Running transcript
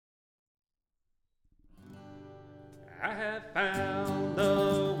I have found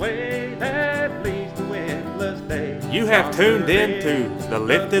the way that leads to endless days. You have tuned in to the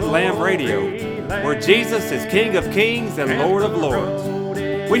Lifted Lamb Radio, where Jesus is King of Kings and Lord of Lords.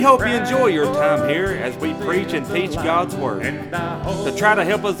 We hope you enjoy your time here as we preach and teach God's Word to try to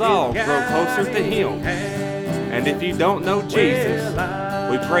help us all grow closer to Him. And if you don't know Jesus,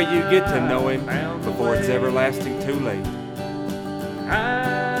 we pray you get to know Him before it's everlasting too late.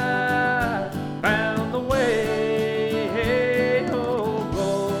 I found the way, oh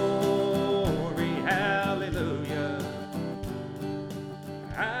glory, hallelujah.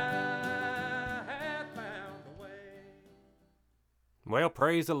 I have found the way. Well,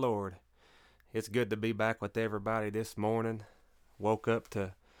 praise the Lord. It's good to be back with everybody this morning. Woke up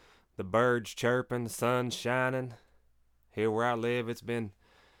to the birds chirping, the sun shining. Here where I live, it's been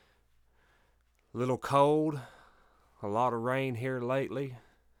a little cold. A lot of rain here lately.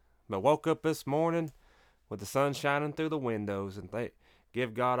 But woke up this morning with the sun shining through the windows, and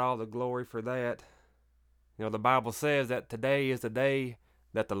give God all the glory for that. You know, the Bible says that today is the day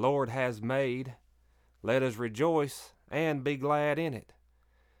that the Lord has made. Let us rejoice and be glad in it.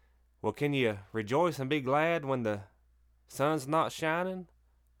 Well, can you rejoice and be glad when the sun's not shining?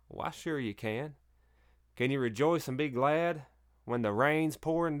 Why, sure you can. Can you rejoice and be glad when the rain's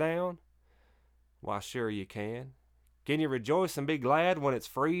pouring down? Why, sure you can. Can you rejoice and be glad when it's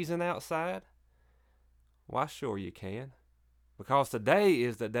freezing outside? Why, sure you can. Because today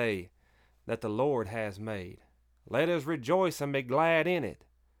is the day that the Lord has made. Let us rejoice and be glad in it.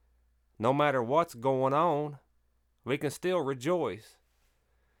 No matter what's going on, we can still rejoice.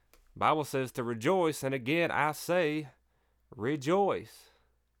 The Bible says to rejoice, and again I say, rejoice.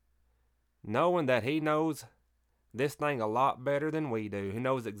 Knowing that He knows this thing a lot better than we do. He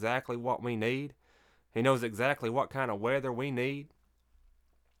knows exactly what we need. He knows exactly what kind of weather we need.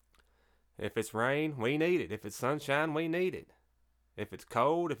 If it's rain, we need it. If it's sunshine, we need it. If it's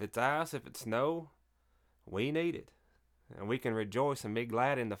cold, if it's ice, if it's snow, we need it. And we can rejoice and be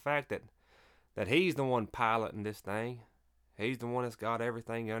glad in the fact that He's the one piloting this thing. He's the one that's got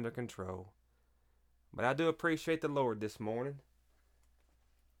everything under control. But I do appreciate the Lord this morning.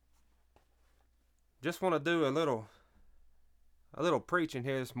 Just want to do a little preaching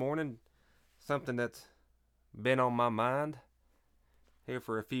here this morning. Something that's been on my mind here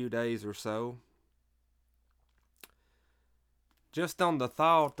for a few days or so. Just on the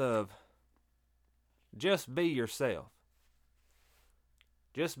thought of just be yourself.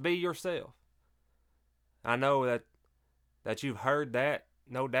 Just be yourself. I know that you've heard that,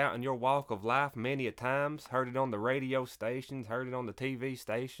 no doubt, in your walk of life many a times. Heard it on the radio stations, heard it on the TV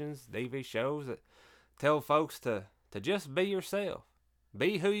stations, TV shows that tell folks to just be yourself.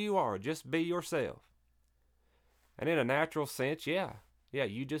 Be who you are. Just be yourself. And in a natural sense, yeah,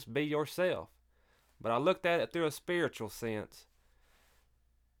 you just be yourself. But I looked at it through a spiritual sense.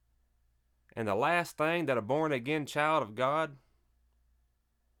 And the last thing that a born-again child of God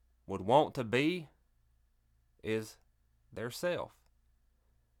would want to be is their self.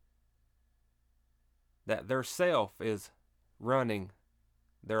 That their self is running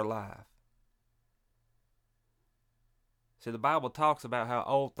their life. See, the Bible talks about how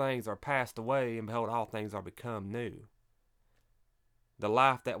old things are passed away, and behold, all things are become new. The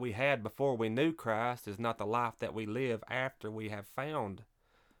life that we had before we knew Christ is not the life that we live after we have found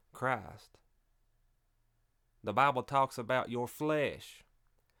Christ. The Bible talks about your flesh.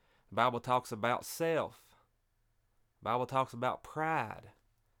 The Bible talks about self. The Bible talks about pride.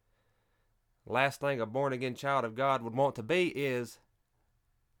 The last thing a born-again child of God would want to be is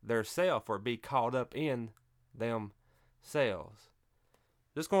their self, or be caught up in themselves.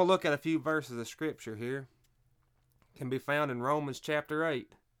 Just going to look at a few verses of scripture here. Can be found in Romans chapter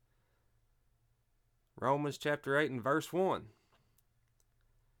 8. Romans chapter 8 and verse 1.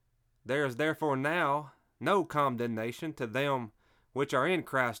 There is therefore now no condemnation to them which are in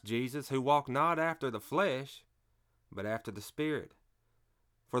Christ Jesus, who walk not after the flesh, but after the Spirit.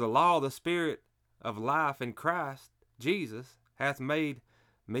 For the law of the Spirit of life in Christ Jesus hath made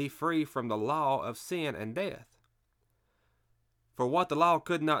me free from the law of sin and death. For what the law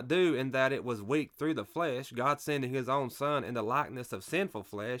could not do, in that it was weak through the flesh, God sending His own Son in the likeness of sinful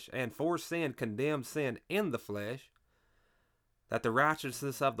flesh, and for sin condemned sin in the flesh, that the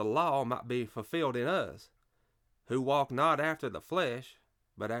righteousness of the law might be fulfilled in us, who walk not after the flesh,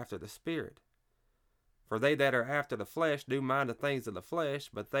 but after the Spirit. For they that are after the flesh do mind the things of the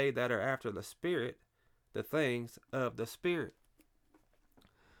flesh, but they that are after the Spirit, the things of the Spirit.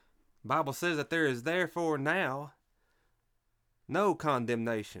 The Bible says that there is therefore now no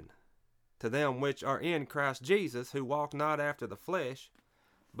condemnation to them which are in Christ Jesus, who walk not after the flesh,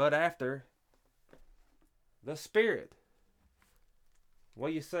 but after the Spirit. Well,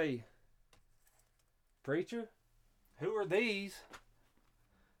 you say, preacher, who are these?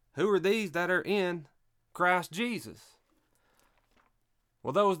 Who are these that are in Christ Jesus?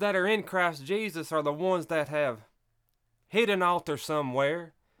 Well, those that are in Christ Jesus are the ones that have hit an altar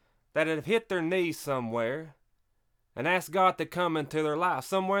somewhere, that have hit their knees somewhere, and asked God to come into their life.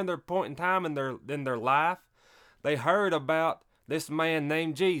 Somewhere in their point in time in their life, they heard about this man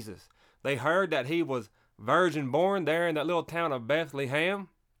named Jesus. They heard that he was virgin born there in that little town of Bethlehem,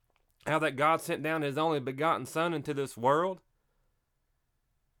 how that God sent down his only begotten Son into this world.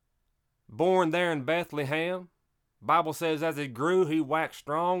 Born there in Bethlehem. Bible says as he grew, he waxed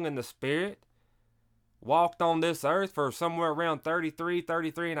strong in the Spirit. Walked on this earth for somewhere around 33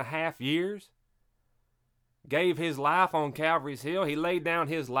 and a half years. Gave his life on Calvary's Hill. He laid down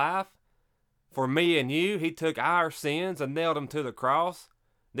his life for me and you. He took our sins and nailed them to the cross.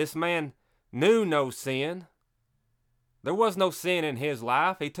 This man knew no sin. There was no sin in his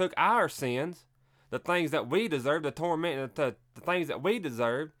life. He took our sins, the things that we deserved, the torment, the things that we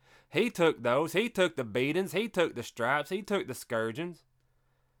deserved. He took those. He took the beatings. He took the stripes. He took the scourgings.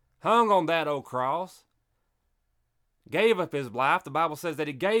 Hung on that old cross. Gave up his life. The Bible says that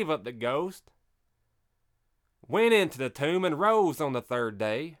he gave up the ghost. Went into the tomb and rose on the third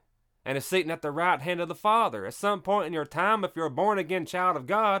day. And is sitting at the right hand of the Father. At some point in your time, if you're a born-again child of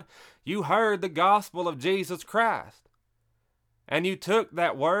God, you heard the gospel of Jesus Christ. And you took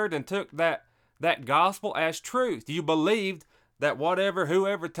that word and took that gospel as truth. You believed that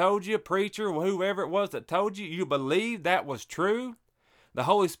whoever told you, a preacher, or whoever it was that told you, you believed that was true. The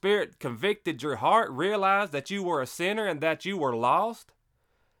Holy Spirit convicted your heart, realized that you were a sinner and that you were lost.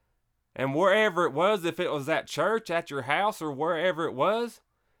 And wherever it was, if it was at church, at your house, or wherever it was,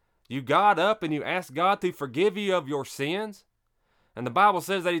 you got up and you asked God to forgive you of your sins. And the Bible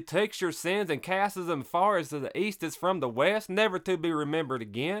says that he takes your sins and casts them far as the east is from the west, never to be remembered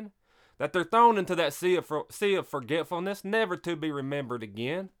again. That they're thrown into that sea of forgetfulness, never to be remembered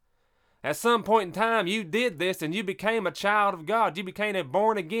again. At some point in time, you did this and you became a child of God. You became a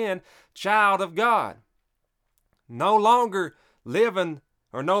born-again child of God. No longer living,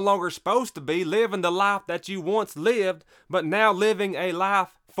 or no longer supposed to be living the life that you once lived, but now living a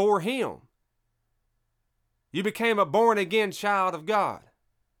life for him. You became a born-again child of God.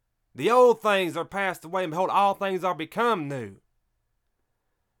 The old things are passed away, and behold, all things are become new.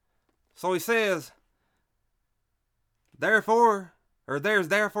 So he says, there's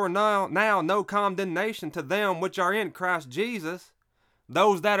therefore now no condemnation to them which are in Christ Jesus.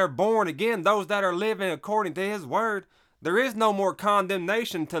 Those that are born again, those that are living according to his word, there is no more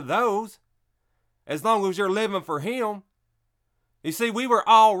condemnation to those, as long as you're living for him. You see, we were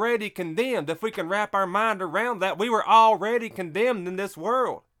already condemned. If we can wrap our mind around that, we were already condemned in this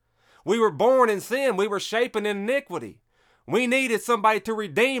world. We were born in sin. We were shapen in iniquity. We needed somebody to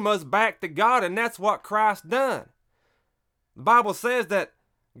redeem us back to God, and that's what Christ done. The Bible says that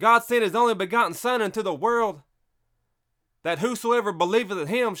God sent his only begotten Son into the world, that whosoever believeth in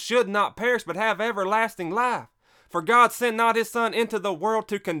him should not perish but have everlasting life. For God sent not his Son into the world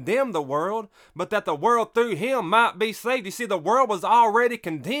to condemn the world, but that the world through him might be saved. You see, the world was already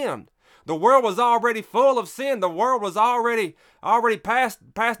condemned. The world was already full of sin. The world was already past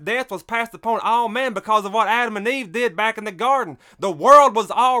death was passed upon all men because of what Adam and Eve did back in the garden. The world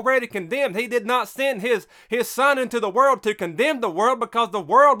was already condemned. He did not send his Son into the world to condemn the world because the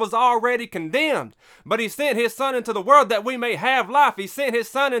world was already condemned. But he sent his Son into the world that we may have life. He sent his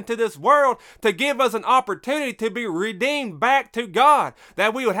Son into this world to give us an opportunity to be redeemed back to God,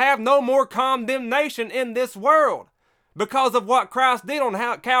 that we would have no more condemnation in this world. Because of what Christ did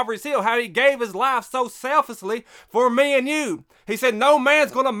on Calvary's Hill, how he gave his life so selflessly for me and you. He said, no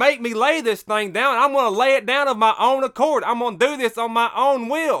man's going to make me lay this thing down. I'm going to lay it down of my own accord. I'm going to do this on my own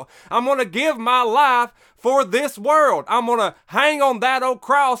will. I'm going to give my life for this world. I'm going to hang on that old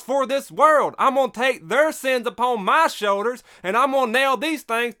cross for this world. I'm going to take their sins upon my shoulders, and I'm going to nail these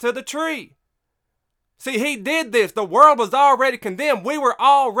things to the tree. See, he did this. The world was already condemned. We were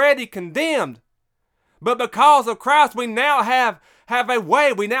already condemned. But because of Christ, we now have a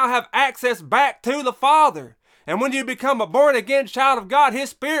way. We now have access back to the Father. And when you become a born-again child of God,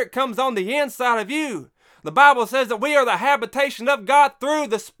 his Spirit comes on the inside of you. The Bible says that we are the habitation of God through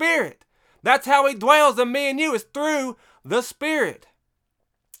the Spirit. That's how he dwells in me and you, is through the Spirit.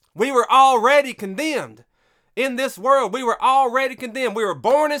 We were already condemned. In this world, we were already condemned. We were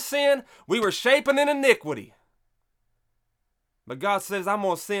born in sin. We were shapen in iniquity. But God says, I'm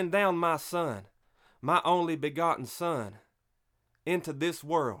going to send down my Son, my only begotten Son, into this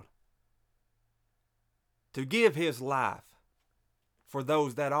world to give his life for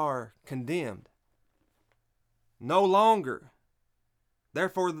those that are condemned. No longer.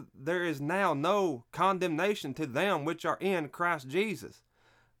 Therefore, there is now no condemnation to them which are in Christ Jesus,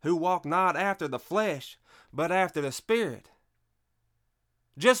 who walk not after the flesh, but after the Spirit.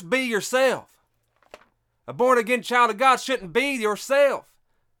 Just be yourself. A born-again child of God shouldn't be yourself.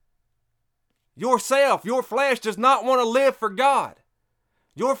 Yourself, your flesh does not want to live for God.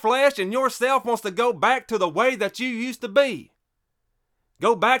 Your flesh and yourself wants to go back to the way that you used to be.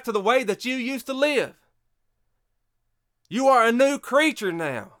 Go back to the way that you used to live. You are a new creature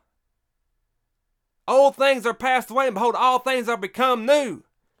now. Old things are passed away, and behold, all things are become new.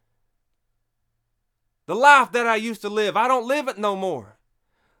 The life that I used to live, I don't live it no more.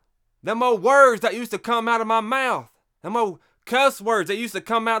 Them old words that used to come out of my mouth, them old cuss words that used to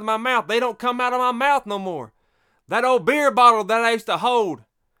come out of my mouth, they don't come out of my mouth no more. That old beer bottle that I used to hold,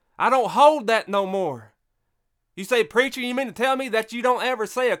 I don't hold that no more. You say, preacher, you mean to tell me that you don't ever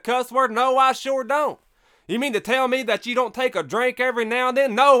say a cuss word? No, I sure don't. You mean to tell me that you don't take a drink every now and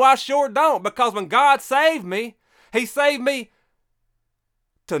then? No, I sure don't. Because when God saved me, He saved me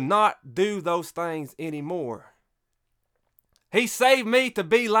to not do those things anymore. He saved me to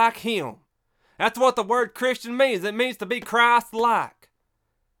be like Him. That's what the word Christian means. It means to be Christ-like.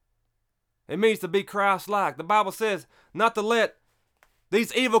 It means to be Christ-like. The Bible says not to let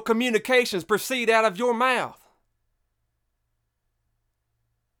these evil communications proceed out of your mouth.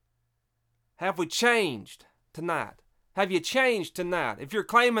 Have we changed tonight? Have you changed tonight? If you're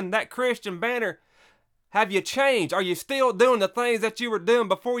claiming that Christian banner, have you changed? Are you still doing the things that you were doing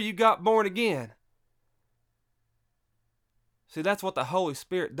before you got born again? See, that's what the Holy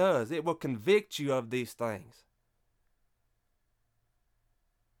Spirit does. It will convict you of these things.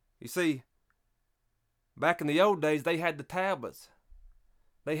 You see, back in the old days, they had the tablets.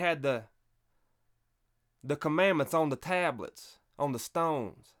 They had the commandments on the tablets, on the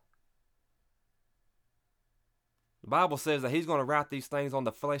stones. The Bible says that He's going to write these things on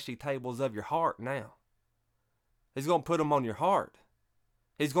the fleshy tables of your heart now. He's going to put them on your heart.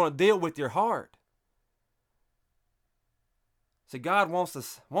 He's going to deal with your heart. See, God wants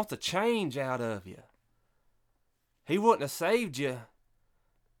to change out of you. He wouldn't have saved you.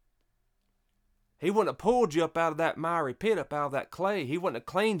 He wouldn't have pulled you up out of that miry pit, up out of that clay. He wouldn't have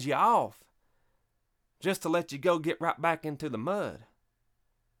cleaned you off just to let you go get right back into the mud.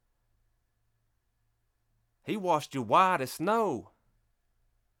 He washed you white as snow.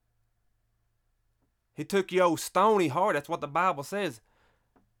 He took your old stony heart. That's what the Bible says.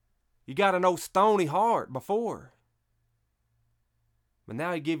 You got an old stony heart before. But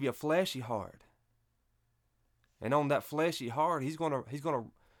now He give you a fleshy heart. And on that fleshy heart, He's gonna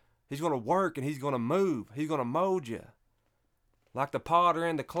work and He's gonna move. He's gonna mold you. Like the potter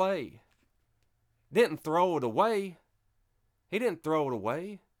in the clay. Didn't throw it away. He didn't throw it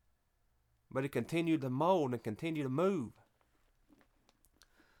away. But He continued to mold and continue to move.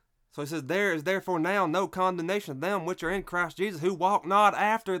 So He says, there is therefore now no condemnation of them which are in Christ Jesus, who walk not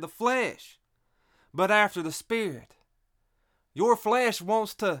after the flesh, but after the Spirit. Your flesh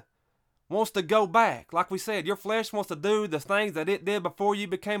wants to go back. Like we said, your flesh wants to do the things that it did before you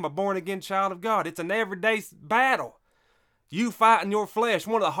became a born-again child of God. It's an everyday battle. You fighting your flesh.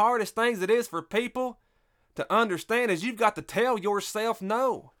 One of the hardest things it is for people to understand is you've got to tell yourself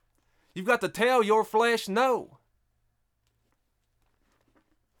no. You've got to tell your flesh no.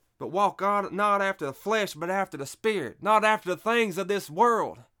 But walk not after the flesh, but after the Spirit. Not after the things of this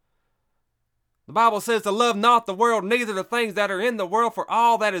world. The Bible says to love not the world, neither the things that are in the world, for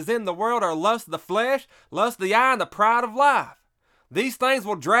all that is in the world are lust of the flesh, lust of the eye, and the pride of life. These things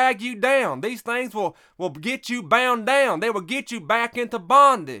will drag you down. These things will get you bound down. They will get you back into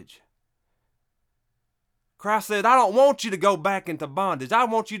bondage. Christ said, I don't want you to go back into bondage. I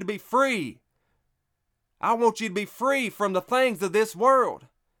want you to be free. I want you to be free from the things of this world.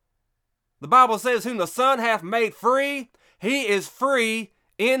 The Bible says, whom the Son hath made free, he is free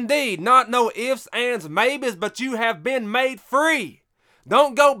indeed. Not no ifs, ands, maybes, but you have been made free.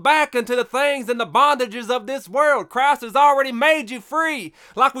 Don't go back into the things and the bondages of this world. Christ has already made you free.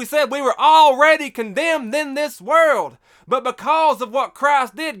 Like we said, we were already condemned in this world. But because of what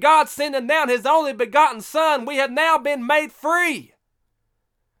Christ did, God sending down His only begotten Son, we have now been made free.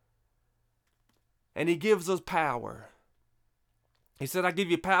 And He gives us power. He said, I give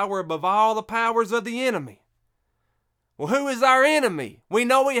you power above all the powers of the enemy. Well, who is our enemy? We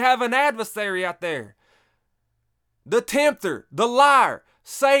know we have an adversary out there. The tempter, the liar,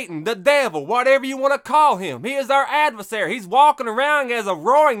 Satan, the devil, whatever you want to call him. He is our adversary. He's walking around as a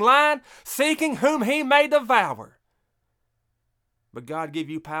roaring lion, seeking whom he may devour. But God give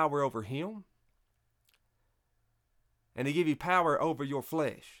you power over him. And He give you power over your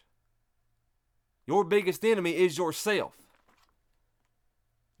flesh. Your biggest enemy is yourself.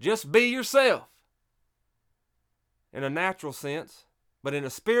 Just be yourself. In a natural sense. But in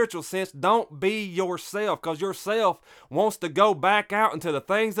a spiritual sense, don't be yourself, because yourself wants to go back out into the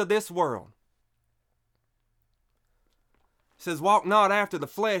things of this world. It says, walk not after the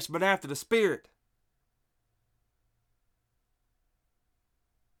flesh, but after the Spirit.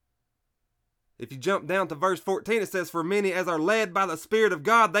 If you jump down to verse 14, it says, for many as are led by the Spirit of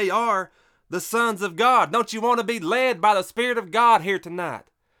God, they are the sons of God. Don't you want to be led by the Spirit of God here tonight?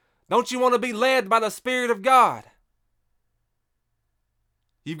 Don't you want to be led by the Spirit of God?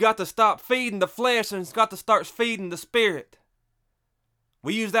 You've got to stop feeding the flesh and it's got to start feeding the Spirit.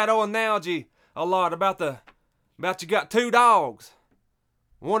 We use that old analogy a lot about you got two dogs.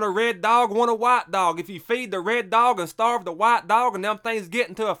 One a red dog, one a white dog. If you feed the red dog and starve the white dog and them things get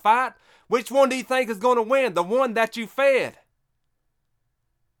into a fight, which one do you think is going to win? The one that you fed.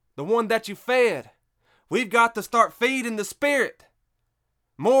 The one that you fed. We've got to start feeding the Spirit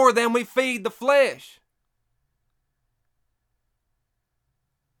more than we feed the flesh,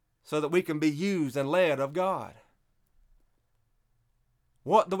 so that we can be used and led of God.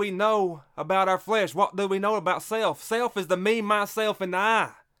 What do we know about our flesh? What do we know about self? Self is the me, myself, and the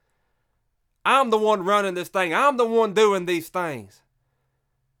I. I'm the one running this thing. I'm the one doing these things.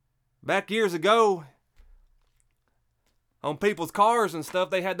 Back years ago, on people's cars and stuff,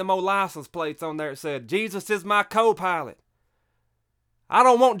 they had them old license plates on there that said, Jesus is my co-pilot. I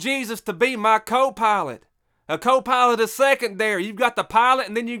don't want Jesus to be my co-pilot. A co-pilot is secondary. You've got the pilot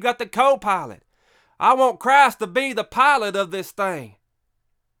and then you've got the co-pilot. I want Christ to be the pilot of this thing.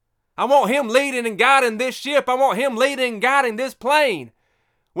 I want Him leading and guiding this ship. I want Him leading and guiding this plane.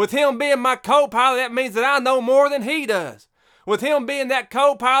 With Him being my co-pilot, that means that I know more than He does. With Him being that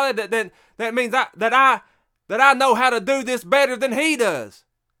co-pilot, that means that I know how to do this better than He does.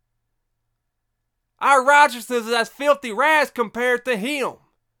 Our righteousness is as filthy rags compared to Him.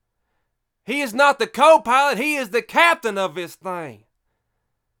 He is not the co-pilot. He is the captain of this thing.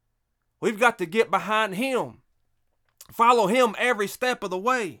 We've got to get behind Him. Follow Him every step of the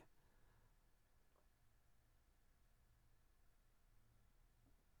way.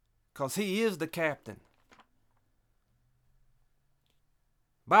 Because He is the captain.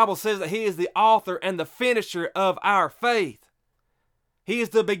 Bible says that He is the author and the finisher of our faith. He is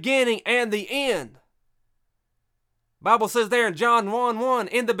the beginning and the end. Bible says there in John 1:1,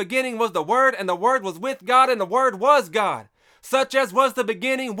 in the beginning was the Word, and the Word was with God, and the Word was God, such as was the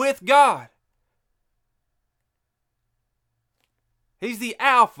beginning with God. He's the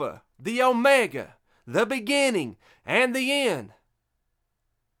Alpha, the Omega, the beginning, and the end.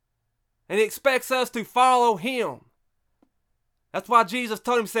 And He expects us to follow Him. That's why Jesus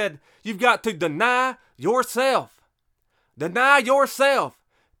told him, said, you've got to deny yourself. Deny yourself.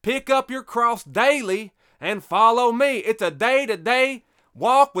 Pick up your cross daily and follow me. It's a day-to-day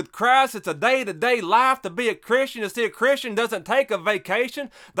walk with Christ. It's a day-to-day life to be a Christian. You see, a Christian doesn't take a vacation.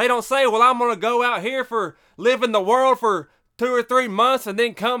 They don't say, well, I'm going to go out here for live in the world for 2 or 3 months and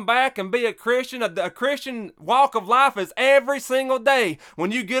then come back and be a Christian. A Christian walk of life is every single day.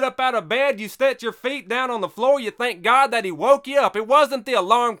 When you get up out of bed, you set your feet down on the floor, you thank God that He woke you up. It wasn't the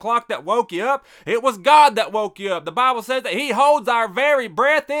alarm clock that woke you up. It was God that woke you up. The Bible says that He holds our very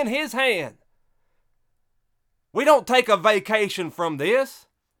breath in His hand. We don't take a vacation from this.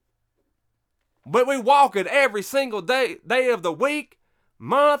 But we walk it every single day of the week,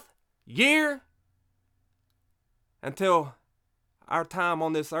 month, year, until our time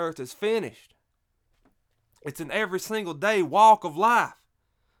on this earth is finished. It's an every single day walk of life.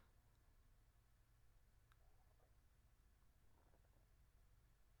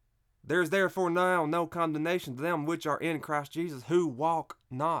 There is therefore now no condemnation to them which are in Christ Jesus, who walk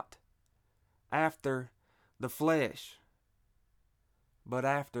not after the flesh, but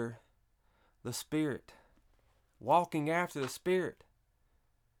after the Spirit. Walking after the Spirit.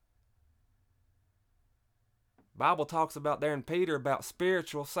 Bible talks about there in Peter about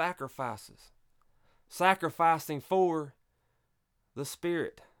spiritual sacrifices. Sacrificing for the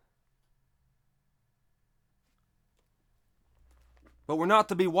Spirit. But we're not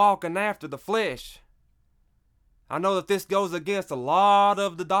to be walking after the flesh. I know that this goes against a lot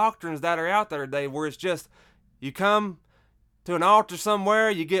of the doctrines that are out there today, where it's just you come to an altar somewhere,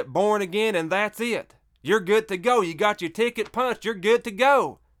 you get born again, and that's it. You're good to go. You got your ticket punched. You're good to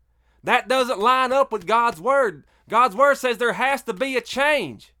go. That doesn't line up with God's Word. God's Word says there has to be a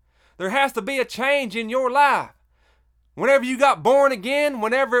change. There has to be a change in your life. Whenever you got born again,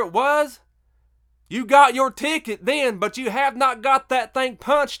 whenever it was, you got your ticket then, but you have not got that thing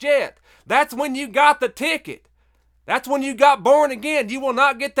punched yet. That's when you got the ticket. That's when you got born again. You will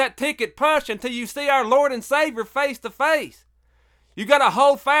not get that ticket punched until you see our Lord and Savior face to face. You got to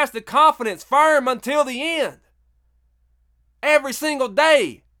hold fast to confidence, firm until the end. Every single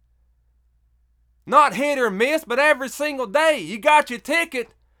day. Not hit or miss, but every single day. You got your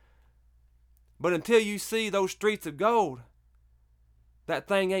ticket. But until you see those streets of gold, that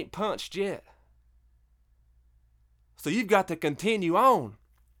thing ain't punched yet. So you've got to continue on.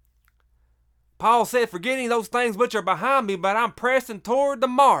 Paul said, forgetting those things which are behind me, but I'm pressing toward the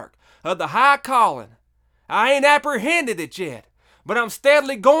mark of the high calling. I ain't apprehended it yet, but I'm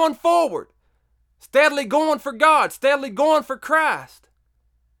steadily going forward. Steadily going for God, steadily going for Christ.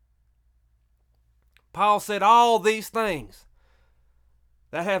 Paul said, all these things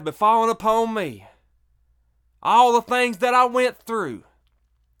that have befallen upon me, all the things that I went through.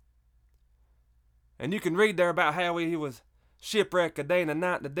 And you can read there about how he was shipwrecked a day and a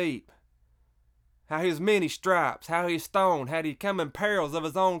night in the deep. How he was many stripes, how he was stoned, how he come in perils of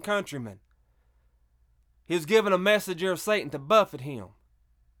his own countrymen. He was given a messenger of Satan to buffet him.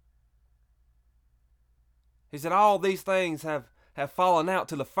 He said all these things have fallen out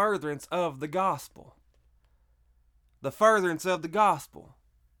to the furtherance of the gospel. The furtherance of the gospel.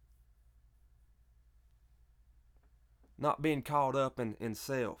 Not being caught up in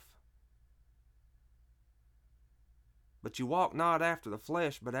self. But you walk not after the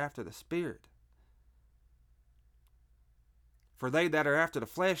flesh, but after the Spirit. For they that are after the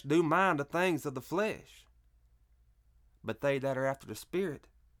flesh do mind the things of the flesh. But they that are after the Spirit,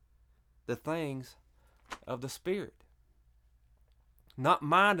 the things of the Spirit. Not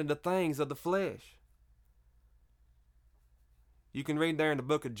minding the things of the flesh. You can read there in the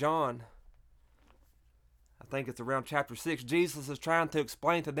book of John, I think it's around chapter 6, Jesus is trying to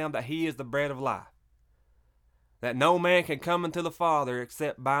explain to them that he is the bread of life. That no man can come unto the Father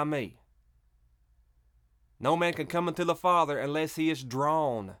except by me. No man can come unto the Father unless he is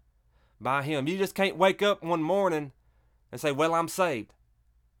drawn by him. You just can't wake up one morning and say, well, I'm saved.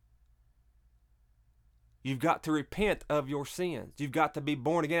 You've got to repent of your sins. You've got to be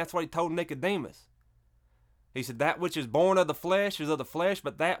born again. That's what he told Nicodemus. He said, that which is born of the flesh is of the flesh,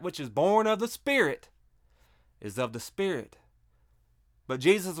 but that which is born of the Spirit is of the Spirit. But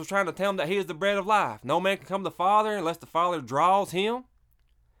Jesus was trying to tell him that he is the bread of life. No man can come to the Father unless the Father draws him.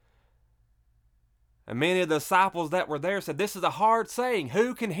 And many of the disciples that were there said, this is a hard saying.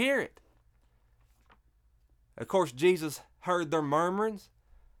 Who can hear it? Of course, Jesus heard their murmurings.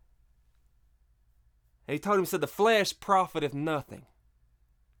 And he told him, he said, the flesh profiteth nothing.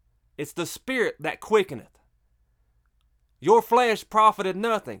 It's the Spirit that quickeneth. Your flesh profited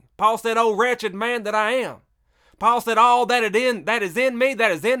nothing. Paul said, O wretched man that I am. Paul said, all that is in me,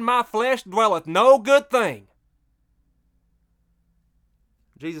 that is in my flesh, dwelleth no good thing.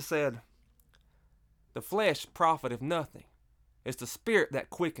 Jesus said, the flesh profiteth nothing. It's the Spirit that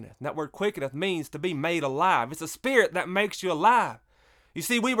quickeneth. And that word quickeneth means to be made alive. It's the Spirit that makes you alive. You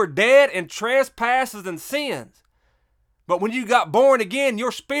see, we were dead in trespasses and sins. But when you got born again,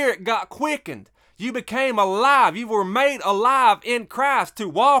 your spirit got quickened. You became alive. You were made alive in Christ to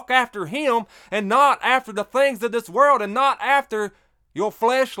walk after him and not after the things of this world and not after your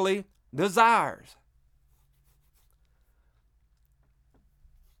fleshly desires.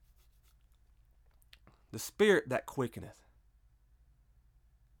 The Spirit that quickeneth.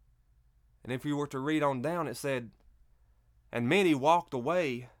 And if you were to read on down, it said, and many walked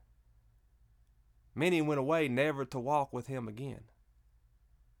away. Many went away never to walk with him again.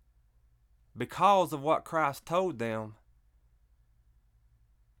 Because of what Christ told them,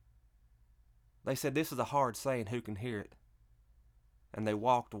 they said, this is a hard saying, who can hear it? And they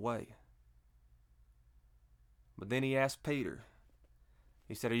walked away. But then he asked Peter,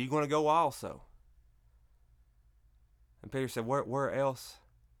 he said, are you going to go also? And Peter said, where else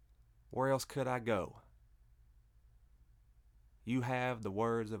could I go? You have the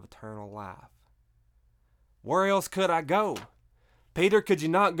words of eternal life. Where else could I go? Peter, could you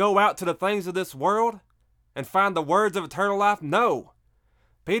not go out to the things of this world and find the words of eternal life? No.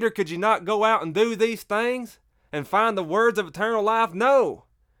 Peter, could you not go out and do these things and find the words of eternal life? No.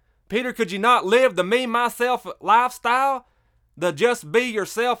 Peter, could you not live the me, myself lifestyle, the just be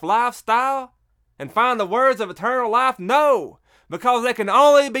yourself lifestyle, and find the words of eternal life? No. Because they can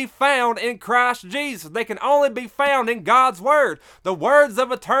only be found in Christ Jesus. They can only be found in God's Word. The words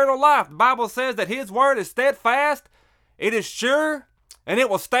of eternal life. The Bible says that His Word is steadfast, it is sure, and it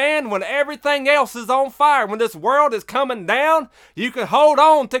will stand when everything else is on fire. When this world is coming down, you can hold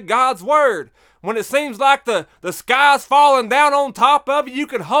on to God's Word. When it seems like the sky's falling down on top of you, you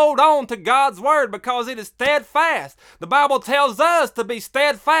can hold on to God's word because it is steadfast. The Bible tells us to be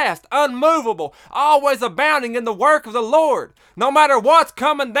steadfast, unmovable, always abounding in the work of the Lord. No matter what's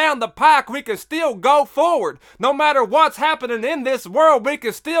coming down the pike, we can still go forward. No matter what's happening in this world, we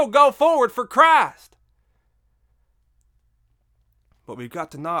can still go forward for Christ. But we've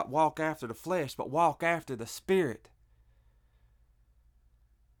got to not walk after the flesh, but walk after the Spirit.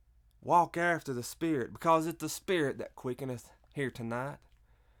 Walk after the Spirit, because it's the Spirit that quickeneth here tonight.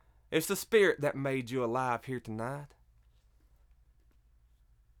 It's the Spirit that made you alive here tonight.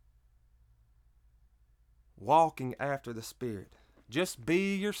 Walking after the Spirit. Just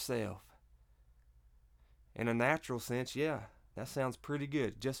be yourself. In a natural sense, yeah, that sounds pretty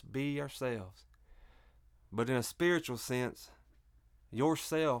good. Just be yourselves. But in a spiritual sense,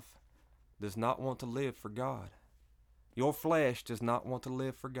 yourself does not want to live for God. Your flesh does not want to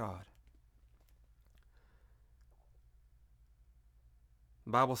live for God.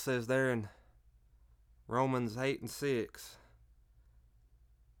 The Bible says there in Romans 8 and 6,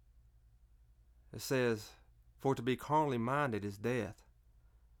 it says, "For to be carnally minded is death,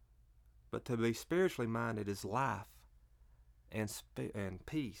 but to be spiritually minded is life and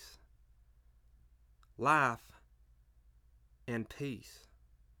peace." Life and peace.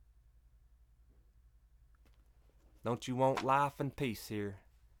 Don't you want life and peace here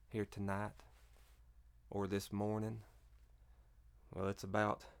tonight or this morning? Well, it's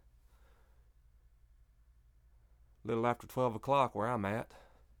about a little after 12 o'clock where I'm at.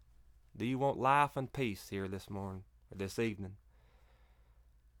 Do you want life and peace here this morning or this evening?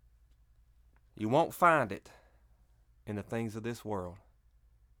 You won't find it in the things of this world.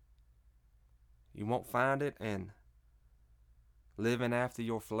 You won't find it in living after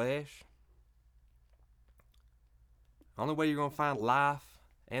your flesh. The only way you're going to find life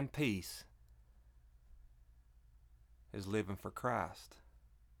and peace is living for Christ.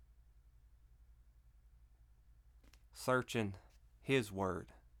 Searching His Word.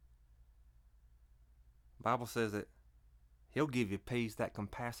 The Bible says that He'll give you peace that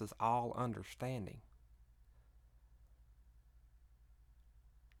compasses all understanding.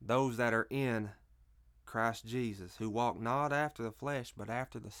 Those that are in Christ Jesus, who walk not after the flesh, but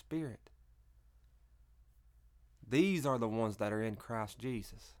after the Spirit. These are the ones that are in Christ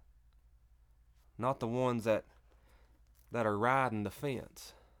Jesus. Not the ones that are riding the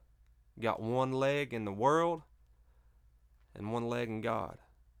fence. Got one leg in the world and one leg in God.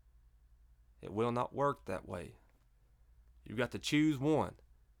 It will not work that way. You've got to choose one.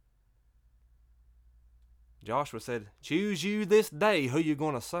 Joshua said, "Choose you this day who you're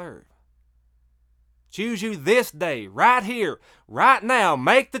going to serve." Choose you this day, right here, right now.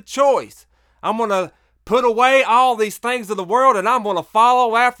 Make the choice. I'm going to put away all these things of the world, and I'm going to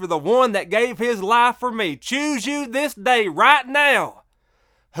follow after the one that gave his life for me. Choose you this day, right now,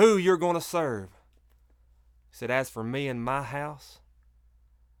 who you're going to serve. He said, "As for me and my house,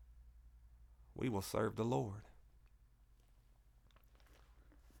 we will serve the Lord."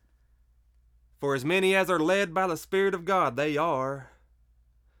 For as many as are led by the Spirit of God, they are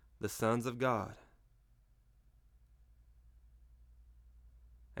the sons of God.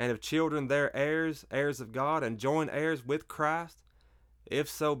 And if children, they're heirs, heirs of God, and joint heirs with Christ, if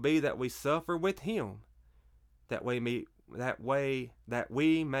so be that we suffer with Him, that we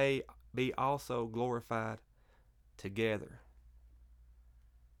may be also glorified together.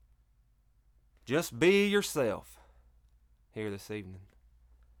 Just be yourself here this evening.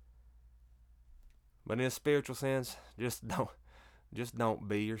 But in a spiritual sense, just don't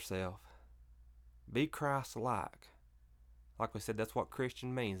be yourself. Be Christ-like. Like we said, that's what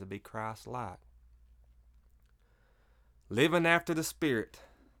Christian means, to be Christ-like. Living after the Spirit.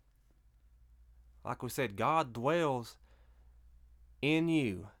 Like we said, God dwells in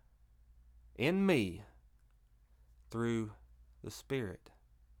you, in me, through the Spirit.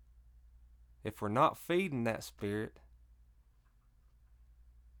 If we're not feeding that Spirit,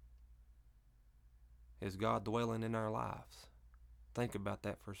 is God dwelling in our lives? Think about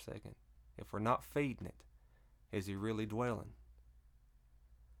that for a second. If we're not feeding it, is He really dwelling?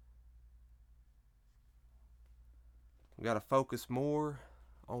 We've got to focus more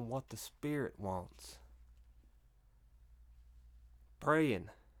on what the Spirit wants. Praying,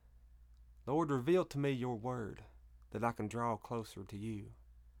 "Lord, reveal to me your word that I can draw closer to you.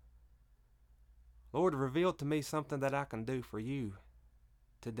 Lord, reveal to me something that I can do for you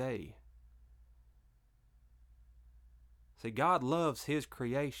today." See, God loves His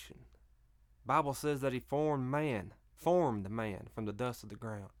creation. The Bible says that He formed man from the dust of the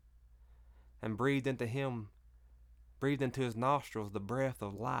ground, and breathed into his nostrils the breath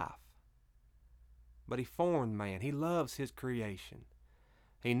of life. but he formed man. He loves his creation.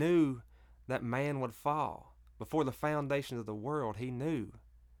 He knew that man would fall. Before the foundations of the world, he knew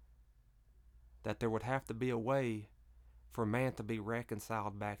that there would have to be a way for man to be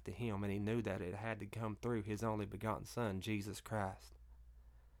reconciled back to him, and he knew that it had to come through his only begotten Son, Jesus Christ.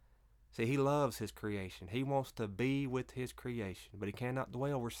 See, he loves his creation. He wants to be with his creation, but he cannot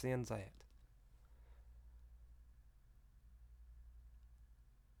dwell where sin's at.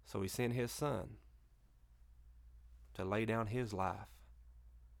 So he sent his Son to lay down his life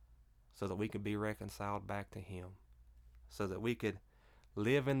so that we could be reconciled back to him, so that we could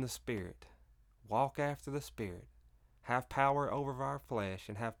live in the Spirit, walk after the Spirit, have power over our flesh,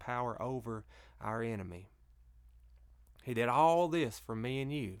 and have power over our enemy. He did all this for me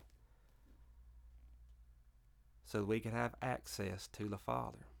and you so that we could have access to the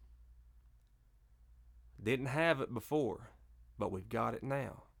Father. Didn't have it before, but we've got it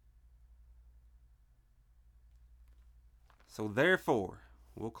now. So therefore,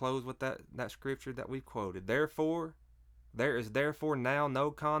 we'll close with that scripture that we've quoted. Therefore, there is therefore now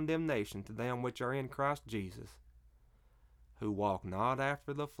no condemnation to them which are in Christ Jesus, who walk not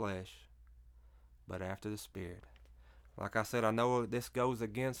after the flesh, but after the Spirit. Like I said, I know this goes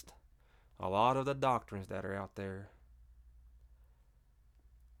against a lot of the doctrines that are out there.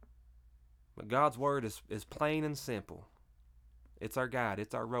 But God's Word is plain and simple. It's our guide.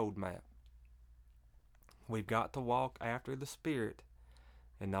 It's our roadmap. We've got to walk after the Spirit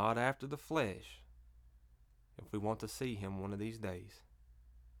and not after the flesh if we want to see Him one of these days.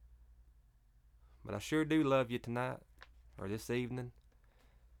 But I sure do love you tonight, or this evening.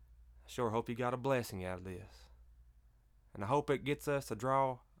 I sure hope you got a blessing out of this. And I hope it gets us to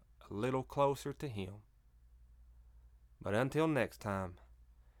draw a little closer to Him. But until next time,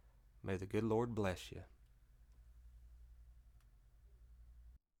 may the good Lord bless you.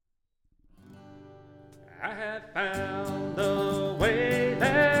 I have found the way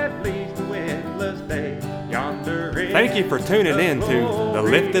that leads to endless day. Yonder is Thank you for tuning in to the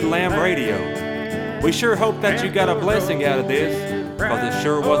Lifted Lamb Radio. We sure hope that you got a blessing out of this, because it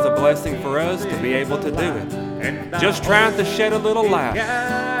sure was a blessing for us to be able to do it. Just trying to shed a little light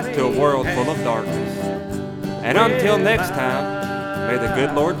to a world full of darkness. And until next time, may the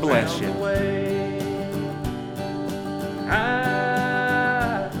good Lord bless you.